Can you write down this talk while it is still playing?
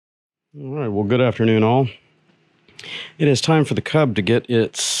All right, well, good afternoon, all. It is time for the Cub to get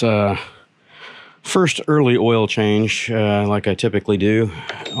its first early oil change, like I typically do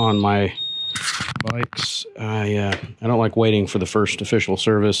on my bikes. I don't like waiting for the first official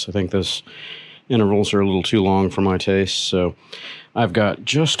service. I think those intervals are a little too long for my taste, so I've got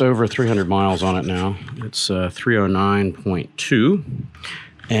just over 300 miles on it now. It's 309.2,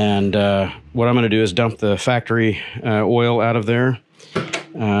 and what I'm going to do is dump the factory oil out of there.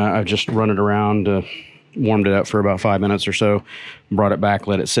 I've just run it around, warmed it up for about 5 minutes or so, brought it back,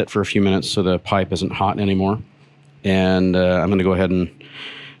 let it sit for a few minutes so the pipe isn't hot anymore. And I'm going to go ahead and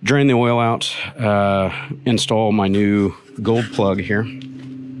drain the oil out, install my new GoldPlug here,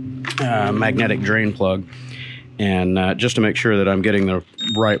 magnetic drain plug, and just to make sure that I'm getting the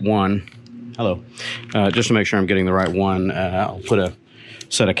right one, just to make sure I'm getting the right one, I'll put a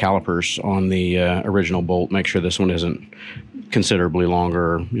set of calipers on the original bolt, make sure this one isn't considerably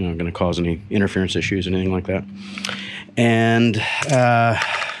longer, or going to cause any interference issues or anything like that. And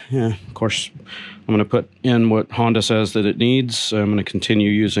of course, I'm going to put in what Honda says that it needs. I'm going to continue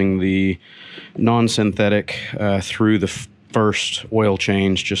using the non-synthetic through the first oil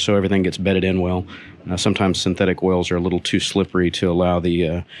change, just so everything gets bedded in well. Sometimes synthetic oils are a little too slippery to allow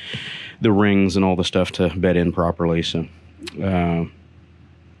the rings and all the stuff to bed in properly. So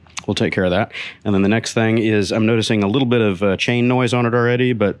we'll take care of that. And then the next thing is I'm noticing a little bit of chain noise on it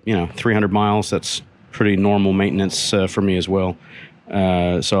already, but 300 miles, that's pretty normal maintenance for me as well.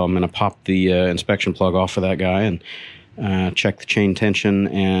 So I'm going to pop the inspection plug off for that guy and check the chain tension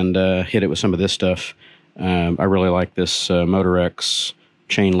and hit it with some of this stuff. I really like this Motorex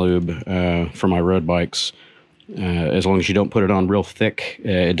chain lube for my road bikes. As long as you don't put it on real thick,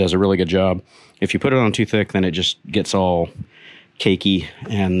 it does a really good job. If you put it on too thick, then it just gets all cakey,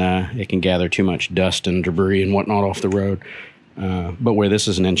 and it can gather too much dust and debris and whatnot off the road. But where this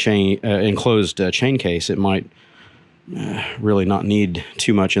is an enclosed chain case, it might really not need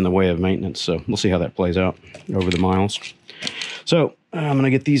too much in the way of maintenance. So we'll see how that plays out over the miles. So I'm going to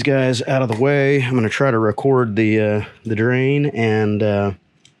get these guys out of the way. I'm going to try to record the drain, and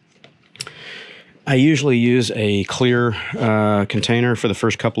I usually use a clear container for the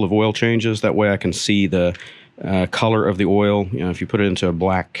first couple of oil changes. That way I can see the color of the oil. If you put it into a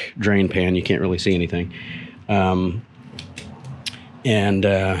black drain pan, you can't really see anything. And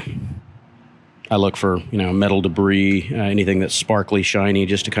I look for, metal debris, anything that's sparkly, shiny,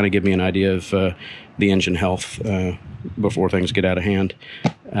 just to kind of give me an idea of the engine health before things get out of hand.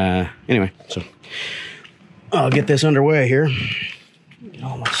 Anyway, so I'll get this underway here. Get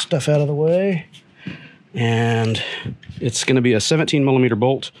all my stuff out of the way. And it's going to be a 17 millimeter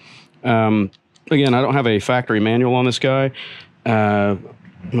bolt. Again, I don't have a factory manual on this guy. I'm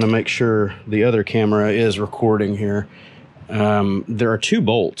going to make sure the other camera is recording here. There are 2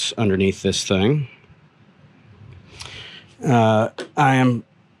 bolts underneath this thing. I am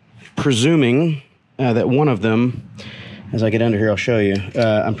presuming that one of them, as I get under here, I'll show you.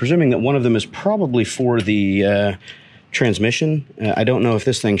 I'm presuming that one of them is probably for the transmission. I don't know if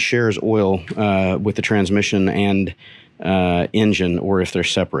this thing shares oil with the transmission and engine, or if they're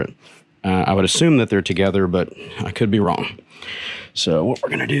separate. I would assume that they're together, but I could be wrong. So what we're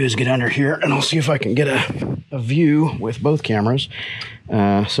going to do is get under here, and I'll see if I can get a view with both cameras.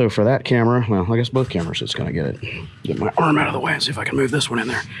 So for that camera, well, I guess both cameras, it's going to get my arm out of the way and see if I can move this one in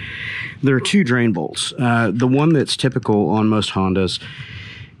there. There are 2 drain bolts. The one that's typical on most Hondas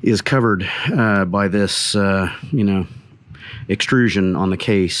is covered by this, extrusion on the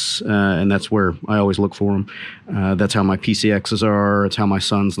case, and that's where I always look for them. That's how my PCXs are. It's how my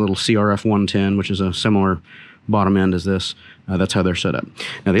son's little CRF 110, which is a similar bottom end as this. That's how they're set up.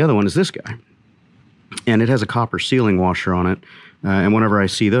 Now the other one is this guy, and it has a copper sealing washer on it. And whenever I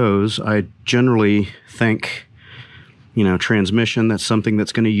see those, I generally think, transmission. That's something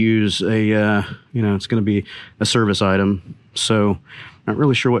that's going to use a, it's going to be a service item. So not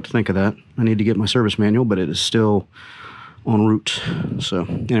really sure what to think of that. I need to get my service manual, but it is still en route. So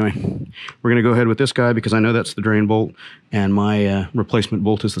anyway, we're going to go ahead with this guy because I know that's the drain bolt, and my replacement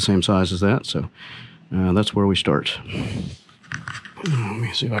bolt is the same size as that. So that's where we start. Let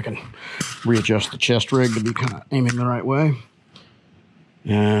me see if I can readjust the chest rig to be kind of aiming the right way.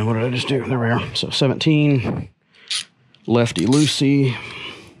 What did I just do? There we are. So 17, lefty-loosey.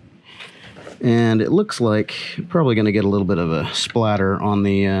 And it looks like probably going to get a little bit of a splatter on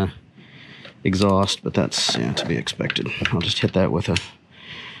the exhaust, but that's to be expected. I'll just hit that with a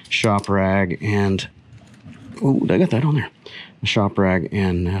shop rag and... Oh, I got that on there. A shop rag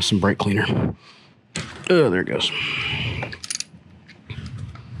and some brake cleaner. Oh, there it goes.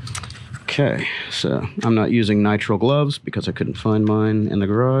 Okay, so I'm not using nitrile gloves because I couldn't find mine in the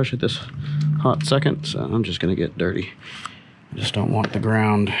garage at this hot second, so I'm just going to get dirty. I just don't want the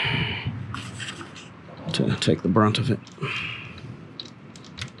ground to take the brunt of it.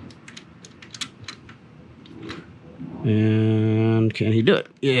 And can he do it?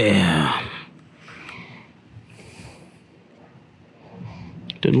 Yeah.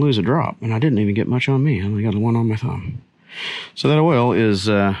 Didn't lose a drop, and I didn't even get much on me. I only got one on my thumb. So that oil is,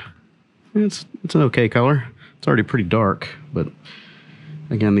 it's an okay color. It's already pretty dark, but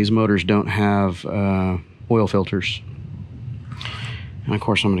again, these motors don't have oil filters. And of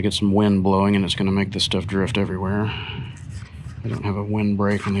course, I'm going to get some wind blowing, and it's going to make this stuff drift everywhere. I don't have a wind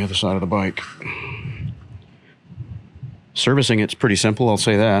brake on the other side of the bike. Servicing it's pretty simple, I'll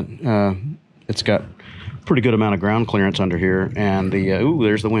say that. It's got a pretty good amount of ground clearance under here, and the ooh,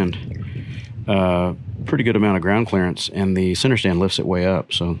 there's the wind. Pretty good amount of ground clearance, and the center stand lifts it way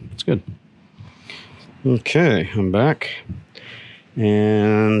up, so it's good. Okay, I'm back,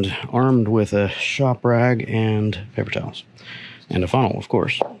 and armed with a shop rag and paper towels, and a funnel, of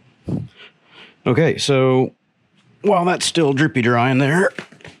course. Okay, so while that's still drippy dry in there,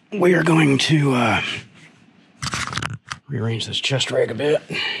 we are going to rearrange this chest rag a bit.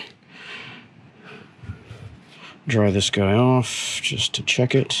 Dry this guy off just to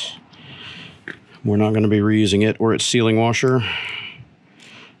check it. We're not going to be reusing it or its sealing washer.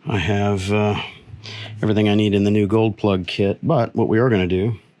 I have everything I need in the new GoldPlug kit, but what we are going to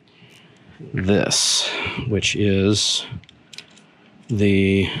do, this, which is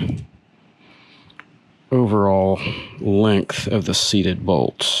the overall length of the seated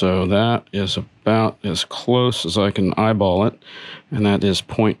bolt. So that is about as close as I can eyeball it, and that is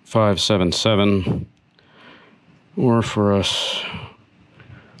 0.577, or for us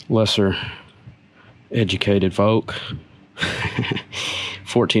lesser educated folk,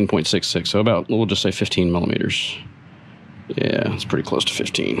 14.66, so about, we'll just say 15 millimeters. Yeah, it's pretty close to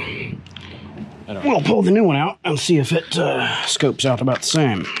 15. We'll pull the new one out and see if it scopes out about the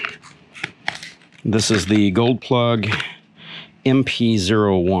same. This is the GoldPlug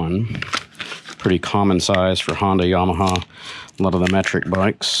MP-01. Pretty common size for Honda, Yamaha, a lot of the metric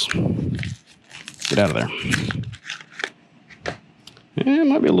bikes. Get out of there. It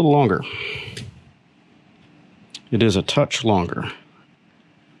might be a little longer. It is a touch longer.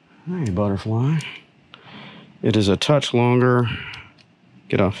 Hey, butterfly. It is a touch longer.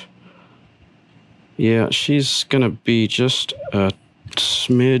 Get off. Yeah, she's going to be just a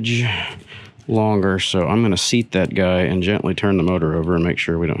smidge longer, so I'm going to seat that guy and gently turn the motor over and make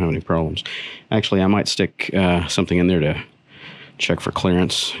sure we don't have any problems. Actually, I might stick something in there to check for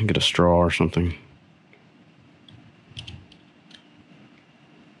clearance, get a straw or something.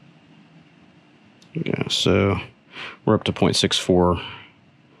 Yeah, so we're up to 0.64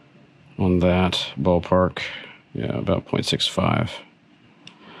 on that ballpark. Yeah, about 0.65.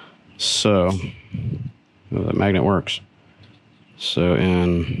 So, well, that magnet works. So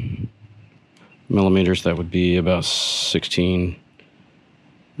in millimeters, that would be about 16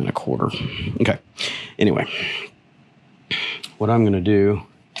 and a quarter. Okay. Anyway, what I'm going to do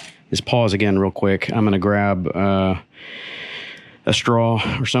is pause again real quick. I'm going to grab a straw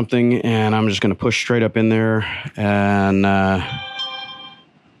or something, and I'm just going to push straight up in there, and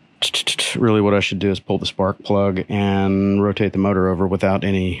really what I should do is pull the spark plug and rotate the motor over without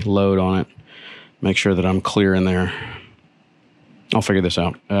any load on it. Make sure that I'm clear in there. I'll figure this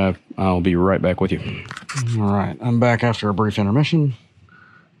out. I'll be right back with you. All right, I'm back after a brief intermission,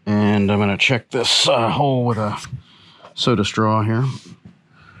 and I'm going to check this hole with a soda straw here.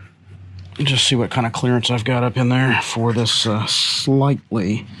 Just see what kind of clearance I've got up in there for this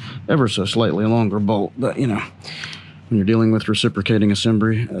slightly, ever so slightly longer bolt. But, you know, when you're dealing with reciprocating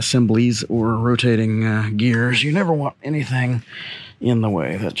assemblies or rotating gears, you never want anything in the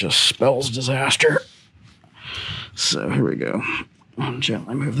way. That just spells disaster. So here we go. I'll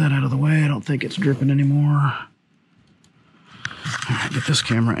gently move that out of the way. I don't think it's dripping anymore. All right, get this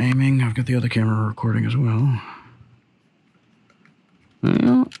camera aiming. I've got the other camera recording as well.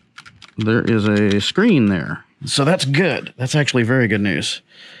 Well, there is a screen there. So that's good. That's actually very good news.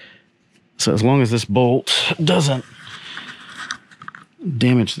 So as long as this bolt doesn't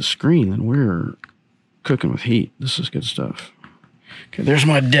damage the screen, then we're cooking with heat. This is good stuff. Okay, there's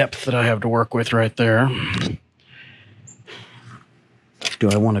my depth that I have to work with right there. Do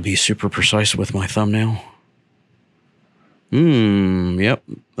I want to be super precise with my thumbnail? Yep,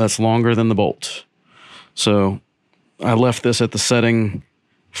 that's longer than the bolt. So I left this at the setting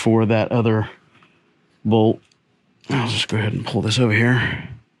for that other bolt. I'll just go ahead and pull this over here.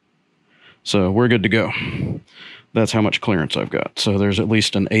 So we're good to go. That's how much clearance I've got. So there's at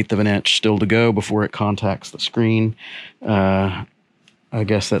least 1/8 of an inch still to go before it contacts the screen. I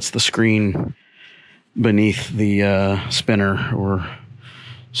guess that's the screen beneath the spinner or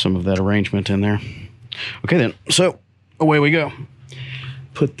some of that arrangement in there. Okay then, so away we go.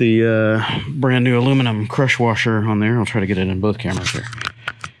 Put the brand new aluminum crush washer on there. I'll try to get it in both cameras here.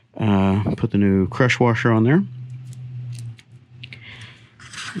 Put the new crush washer on there.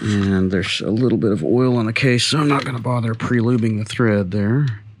 And there's a little bit of oil on the case, so I'm not going to bother pre-lubing the thread there.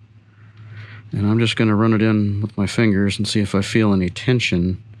 And I'm just going to run it in with my fingers and see if I feel any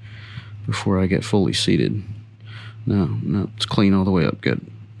tension before I get fully seated. No, it's clean all the way up. Good.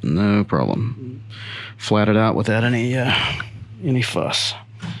 No problem. Flat it out without any fuss.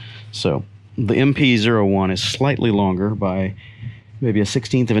 So the MP-01 is slightly longer by maybe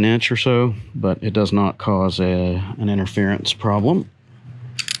 1/16 of an inch or so, but it does not cause an interference problem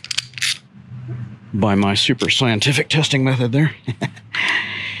by my super scientific testing method there.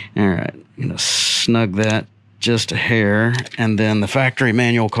 All right, I'm going to snug that just a hair, and then the factory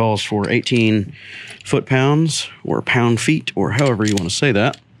manual calls for 18 foot-pounds or pound-feet, or however you want to say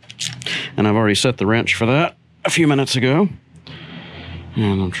that. And I've already set the wrench for that a few minutes ago.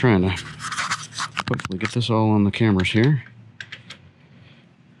 And I'm trying to hopefully get this all on the cameras here.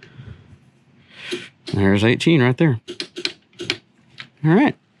 There's 18 right there. All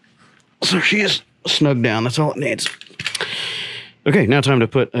right. So she is snug down. That's all it needs. Okay, now time to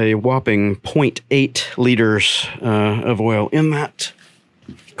put a whopping 0.8 liters of oil in that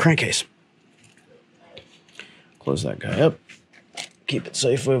crankcase. Close that guy up. Keep it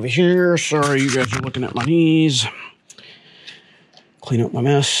safe over here. Sorry, you guys are looking at my knees. Clean up my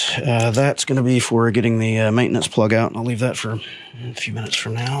mess. That's going to be for getting the maintenance plug out, and I'll leave that for a few minutes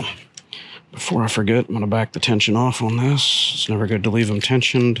from now. Before I forget, I'm going to back the tension off on this. It's never good to leave them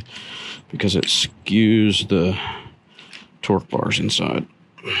tensioned because it skews the torque bars inside.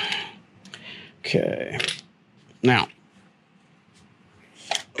 Okay. Now,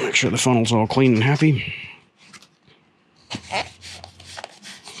 make sure the funnel's all clean and happy.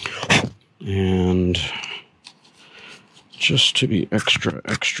 And just to be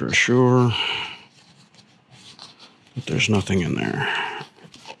extra sure that there's nothing in there.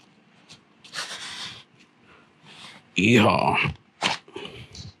 Yeehaw.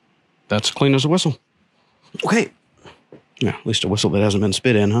 That's clean as a whistle. Okay. Yeah, at least a whistle that hasn't been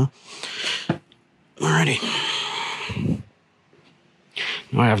spit in, huh? Alrighty.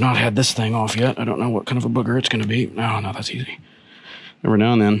 I have not had this thing off yet. I don't know what kind of a booger it's going to be. No, that's easy. Every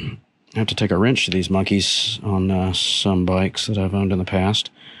now and then, I have to take a wrench to these monkeys on some bikes that I've owned in the past.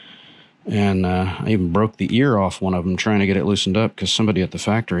 And I even broke the ear off one of them trying to get it loosened up because somebody at the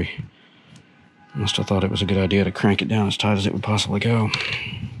factory must have thought it was a good idea to crank it down as tight as it would possibly go.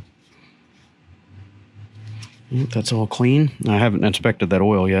 Yep, that's all clean. I haven't inspected that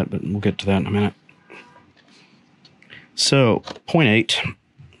oil yet, but we'll get to that in a minute. So, 0.8.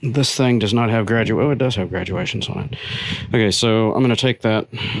 This thing does not have it does have graduations on it. Okay, so I'm going to take that.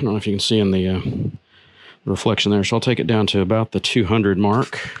 I don't know if you can see in the reflection there. So I'll take it down to about the 200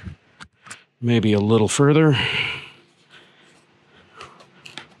 mark. Maybe a little further.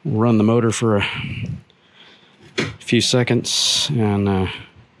 Run the motor for a few seconds and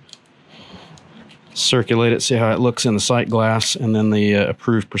circulate it, see how it looks in the sight glass, and then the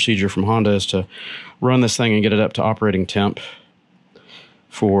approved procedure from Honda is to run this thing and get it up to operating temp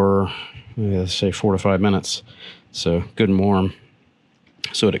for, let's say, 4 to 5 minutes. So good and warm,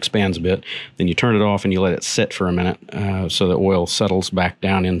 so it expands a bit. Then you turn it off and you let it sit for a minute so the oil settles back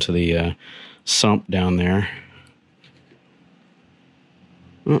down into the sump down there.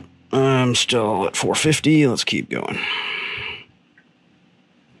 I'm still at 450. Let's keep going.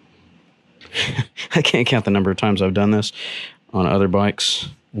 I can't count the number of times I've done this on other bikes,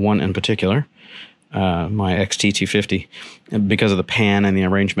 one in particular, my XT250. And because of the pan and the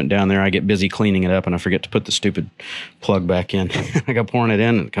arrangement down there, I get busy cleaning it up and I forget to put the stupid plug back in. I go pouring it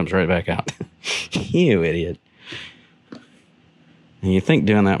in and it comes right back out. You idiot. And you think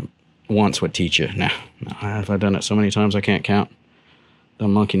doing that once would teach you. No, I've done it so many times I can't count. The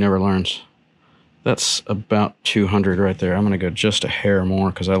monkey never learns. That's about 200 right there. I'm going to go just a hair more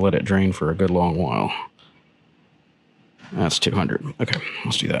because I let it drain for a good long while. That's 200. Okay,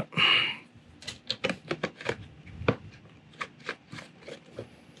 let's do that.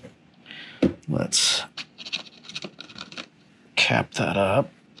 Let's cap that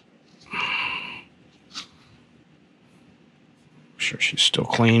up. Make sure she's still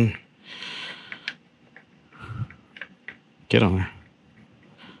clean. Get on there.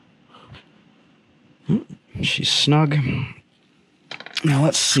 She's snug. Now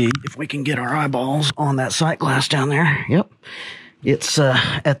let's see if we can get our eyeballs on that sight glass down there. Yep. It's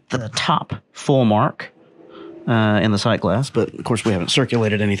at the top full mark in the sight glass, but of course we haven't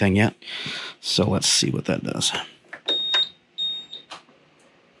circulated anything yet. So let's see what that does.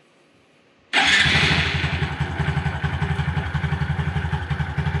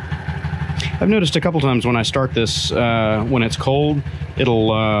 I've noticed a couple times when I start this, when it's cold,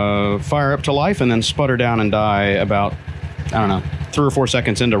 it'll fire up to life and then sputter down and die about, I don't know, 3 or 4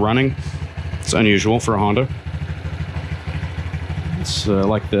 seconds into running. It's unusual for a Honda. It's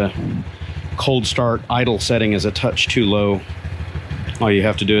like the cold start idle setting is a touch too low. All you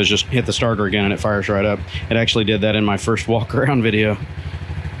have to do is just hit the starter again and it fires right up. It actually did that in my first walk around video.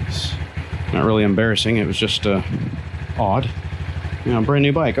 It's not really embarrassing, it was just odd. You know, brand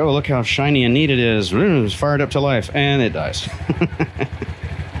new bike. Oh, look how shiny and neat it is. It's fired up to life, and it dies.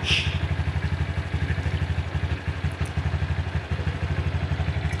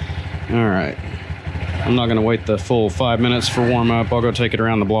 All right. I'm not going to wait the full 5 minutes for warm up. I'll go take it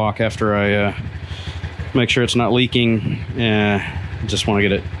around the block after I make sure it's not leaking. Just want to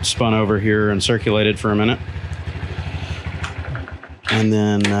get it spun over here and circulated for a minute. And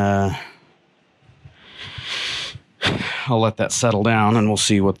then I'll let that settle down and we'll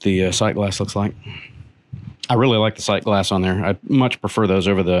see what the sight glass looks like. I really like the sight glass on there. I much prefer those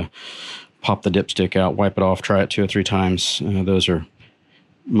over the pop the dipstick out, wipe it off, try it 2 or 3 times. Those are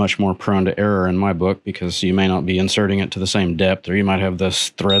much more prone to error in my book because you may not be inserting it to the same depth, or you might have the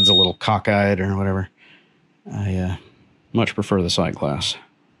threads a little cockeyed or whatever. I much prefer the sight glass.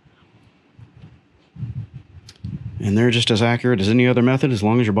 And they're just as accurate as any other method as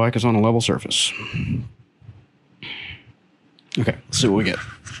long as your bike is on a level surface. Okay, let's see what we get.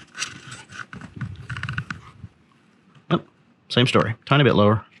 Oh, same story. Tiny bit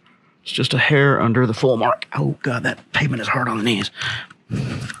lower. It's just a hair under the full mark. Oh, God, that pavement is hard on the knees.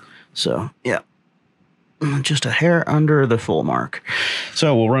 So, yeah. Just a hair under the full mark.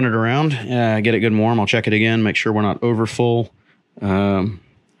 So we'll run it around, get it good and warm. I'll check it again, make sure we're not over full.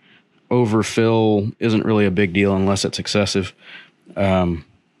 Overfill isn't really a big deal unless it's excessive.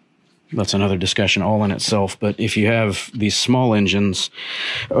 That's another discussion all in itself. But if you have these small engines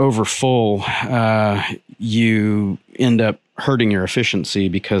over full, you end up hurting your efficiency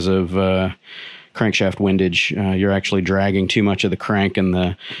because of crankshaft windage. You're actually dragging too much of the crank and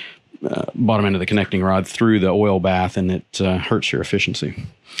the bottom end of the connecting rod through the oil bath, and it hurts your efficiency.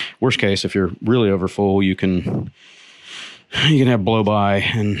 Worst case, if you're really over full, you can have blow by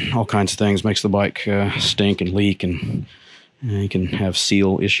and all kinds of things. Makes the bike stink and leak, and you can have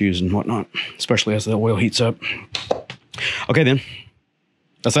seal issues and whatnot, especially as the oil heats up. Okay, then.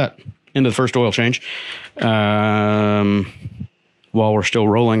 That's that. End of the first oil change. While we're still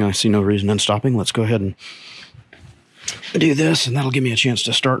rolling, I see no reason in stopping. Let's go ahead and do this, and that'll give me a chance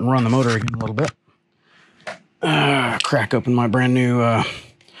to start and run the motor again a little bit. Crack open my brand new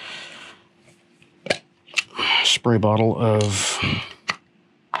spray bottle of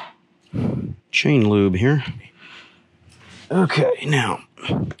chain lube here. Okay, now,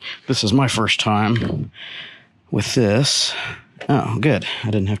 this is my first time with this. Oh, good.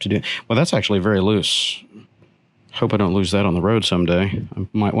 I didn't have to do it. Well, that's actually very loose. Hope I don't lose that on the road someday. I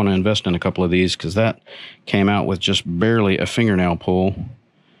might want to invest in a couple of these because that came out with just barely a fingernail pull.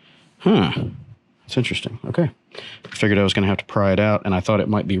 Huh. That's interesting. Okay. I figured I was going to have to pry it out, and I thought it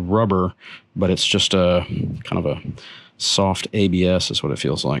might be rubber, but it's just a kind of a soft ABS is what it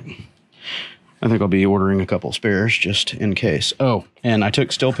feels like. I think I'll be ordering a couple spares just in case. Oh, and I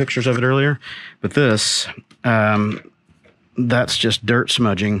took still pictures of it earlier, but this, that's just dirt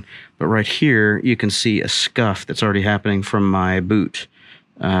smudging. But right here, you can see a scuff that's already happening from my boot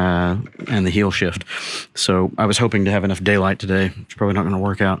and the heel shift. So I was hoping to have enough daylight today. It's probably not going to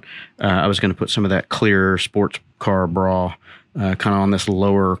work out. I was going to put some of that clear sports car bra kind of on this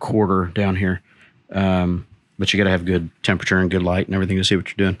lower quarter down here. But you got to have good temperature and good light and everything to see what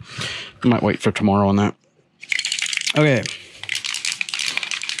you're doing. I might wait for tomorrow on that. Okay.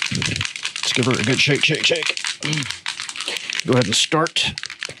 Let's give her a good shake. Go ahead and start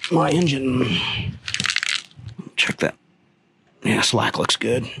my engine. Check that. Yeah, slack looks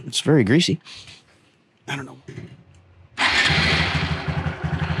good. It's very greasy. I don't know.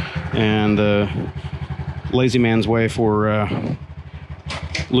 And the lazy man's way for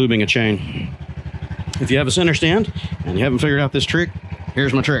lubing a chain. If you have a center stand and you haven't figured out this trick,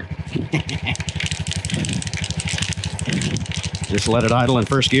 here's my trick. Just let it idle in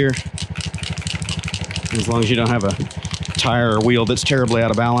first gear. As long as you don't have a tire or wheel that's terribly out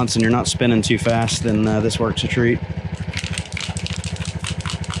of balance and you're not spinning too fast, then this works a treat.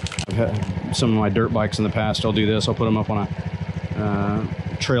 I've had some of my dirt bikes in the past, I'll do this. I'll put them up on a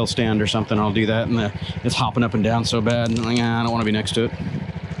trail stand or something, I'll do that, and it's hopping up and down so bad, and I'm like, I don't want to be next to it.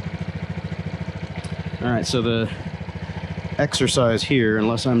 All right, so the exercise here,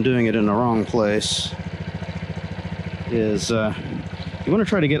 unless I'm doing it in the wrong place, is you want to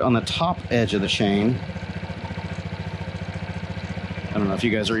try to get on the top edge of the chain. I don't know if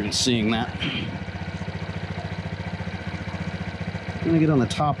you guys are even seeing that. I'm going to get on the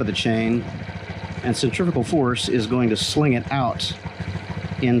top of the chain, and centrifugal force is going to sling it out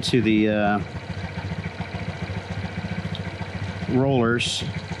into the rollers,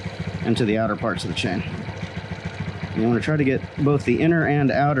 into the outer parts of the chain. You want to try to get both the inner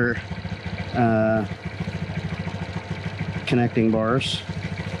and outer connecting bars.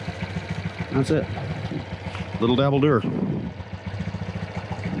 That's it. Little dabble doer.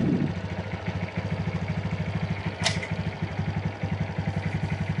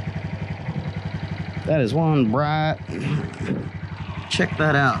 That is one bright. Check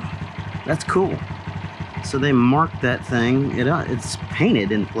that out. That's cool. So they marked that thing. It's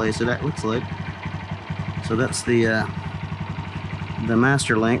painted in place. It looks like. So that's the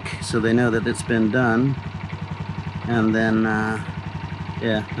master link, so they know that it's been done. And then,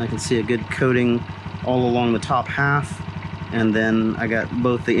 yeah, I can see a good coating all along the top half. And then I got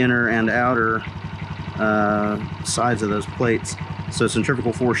both the inner and outer sides of those plates. So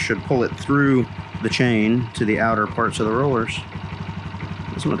centrifugal force should pull it through the chain to the outer parts of the rollers.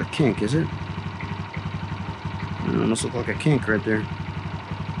 That's not a kink, is it? It almost looks like a kink right there.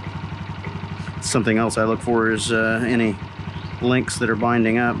 Something else I look for is any links that are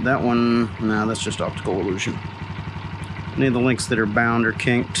binding up. That one, no, that's just optical illusion. Any of the links that are bound or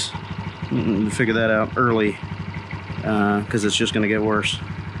kinked, figure that out early, because it's just going to get worse.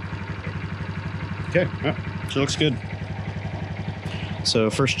 Okay, well, so it looks good.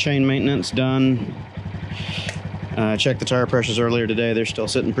 So first chain maintenance done. Checked the tire pressures earlier today. They're still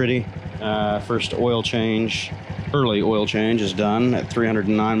sitting pretty. First oil change, early oil change is done at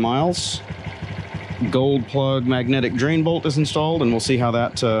 309 miles. GoldPlug magnetic drain bolt is installed, and we'll see how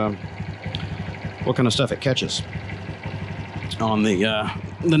that, what kind of stuff it catches on the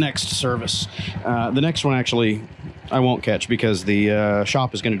next service. The next one actually I won't catch because the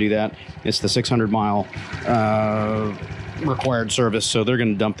shop is going to do that. It's the 600-mile required service, so they're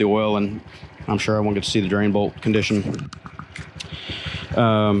going to dump the oil, and I'm sure I won't get to see the drain bolt condition.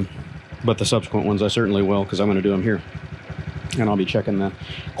 But the subsequent ones I certainly will, because I'm going to do them here, and I'll be checking the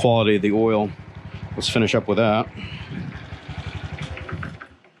quality of the oil. Let's finish up with that.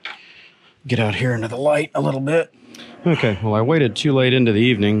 Get out here into the light a little bit. Okay, well, I waited too late into the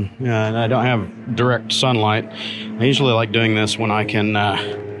evening, and I don't have direct sunlight. I usually like doing this when I can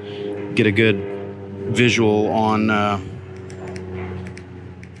get a good visual on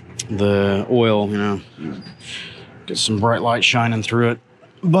the oil, you know, get some bright light shining through it,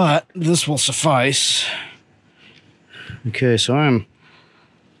 but this will suffice. Okay, so I'm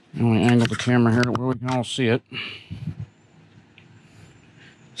going to angle the camera here where we can all see it.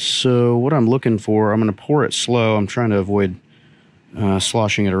 So what I'm looking for, I'm going to pour it slow. I'm trying to avoid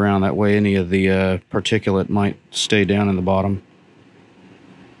sloshing it around. That way any of the particulate might stay down in the bottom.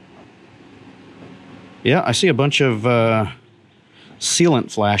 Yeah, I see a bunch of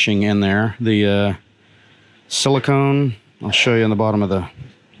sealant flashing in there. The silicone, I'll show you in the bottom of the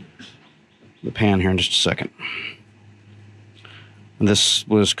pan here in just a second. And this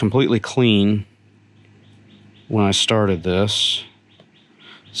was completely clean when I started this.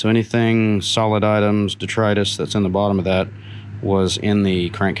 So anything, solid items, detritus that's in the bottom of that was in the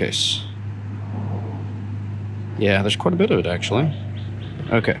crankcase. Yeah, there's quite a bit of it actually.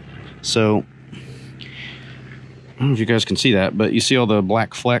 Okay, so I don't know if you guys can see that, but you see all the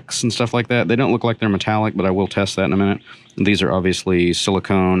black flecks and stuff like that? They don't look like they're metallic, but I will test that in a minute. And these are obviously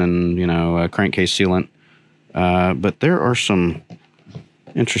silicone and, you know, crankcase sealant. But there are some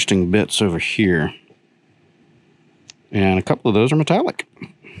interesting bits over here. And a couple of those are metallic.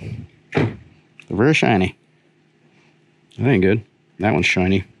 They're very shiny. That ain't good. That one's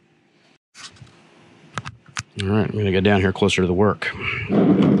shiny. All right, I'm going to get down here closer to the work.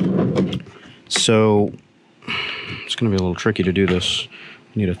 So it's going to be a little tricky to do this.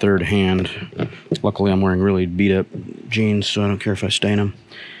 I need a third hand. Luckily, I'm wearing really beat up jeans, so I don't care if I stain them.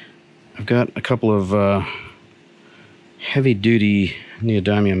 I've got a couple of heavy duty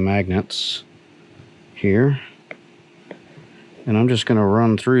neodymium magnets here. And I'm just going to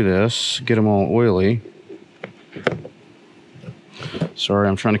run through this, get them all oily. Sorry,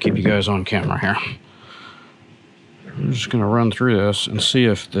 I'm trying to keep you guys on camera here. I'm just going to run through this and see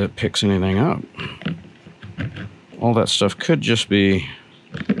if that picks anything up. All that stuff could just be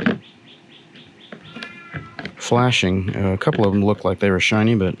flashing. A couple of them look like they were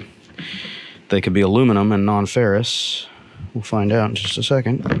shiny, but they could be aluminum and non-ferrous. We'll find out in just a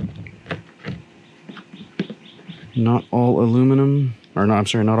second. Not all aluminum, or no, I'm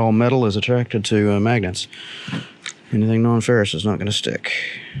sorry, not all metal is attracted to magnets. Anything non-ferrous is not going to stick.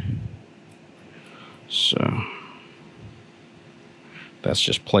 So that's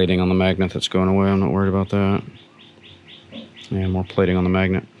just plating on the magnet that's going away. I'm not worried about that. Yeah, more plating on the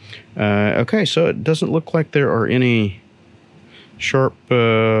magnet. Okay, so it doesn't look like there are any sharp,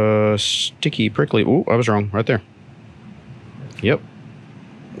 sticky, prickly... Ooh, I was wrong, right there. Yep.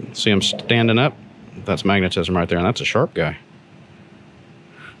 See him standing up? That's magnetism right there, and that's a sharp guy.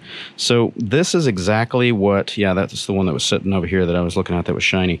 So this is exactly what... Yeah, that's the one that was sitting over here that I was looking at that was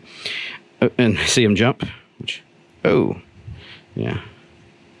shiny. And see him jump? Oh, yeah.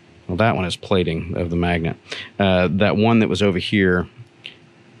 Well, that one is plating of the magnet. That one that was over here...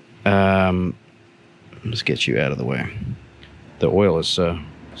 let's get you out of the way. The oil is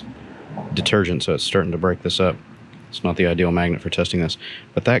detergent, so it's starting to break this up. It's not the ideal magnet for testing this.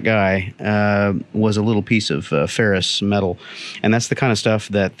 But that guy was a little piece of ferrous metal. And that's the kind of stuff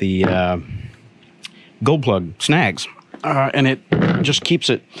that the GoldPlug snags. And it just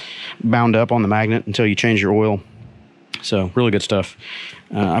keeps it bound up on the magnet until you change your oil. So really good stuff.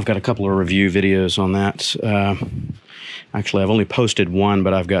 I've got a couple of review videos on that. Actually, I've only posted one,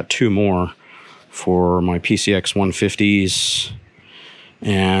 but I've got two more for my PCX 150s.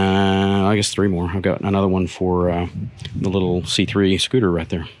 And I guess three more. I've got another one for the little C3 scooter right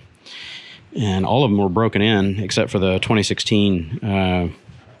there. And all of them were broken in, except for the 2016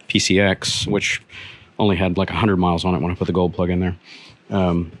 PCX, which only had like 100 miles on it when I put the GoldPlug in there.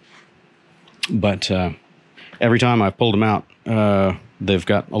 But every time I've pulled them out, they've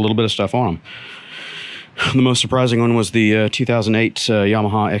got a little bit of stuff on them. The most surprising one was the 2008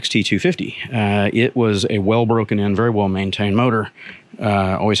 Yamaha XT250. It was a well-broken in, very well-maintained motor.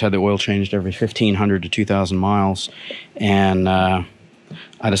 Always had the oil changed every 1,500 to 2,000 miles. And I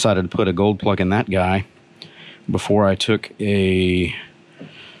decided to put a GoldPlug in that guy before I took a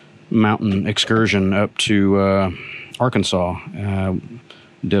mountain excursion up to Arkansas.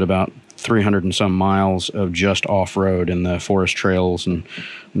 Did about 300 and some miles of just off-road in the forest trails and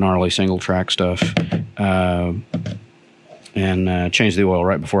gnarly single-track stuff. And changed the oil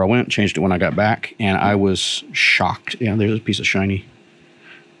right before I went, changed it when I got back, and I was shocked. Yeah, there's a piece of shiny.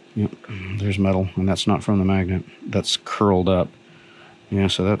 Yep, there's metal, and that's not from the magnet. That's curled up. Yeah,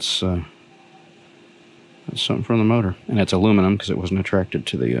 so that's something from the motor. And it's aluminum because it wasn't attracted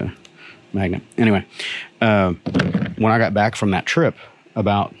to the magnet. Anyway, when I got back from that trip,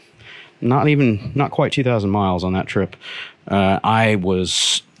 about not quite 2,000 miles on that trip, I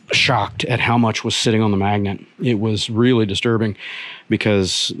was shocked at how much was sitting on the magnet. It was really disturbing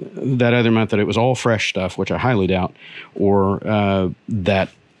because that either meant that it was all fresh stuff, which I highly doubt, or that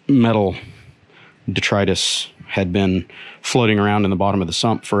metal detritus had been floating around in the bottom of the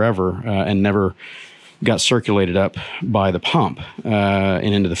sump forever and never got circulated up by the pump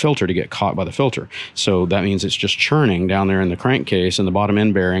and into the filter to get caught by the filter. So that means it's just churning down there in the crankcase and the bottom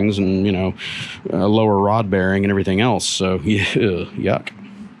end bearings and, you know, lower rod bearing and everything else. So, yeah, yuck.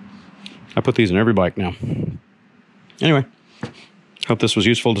 I put these in every bike now. Anyway, hope this was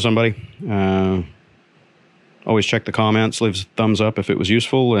useful to somebody. Always check the comments, leave a thumbs up if it was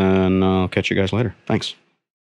useful, and I'll catch you guys later. Thanks.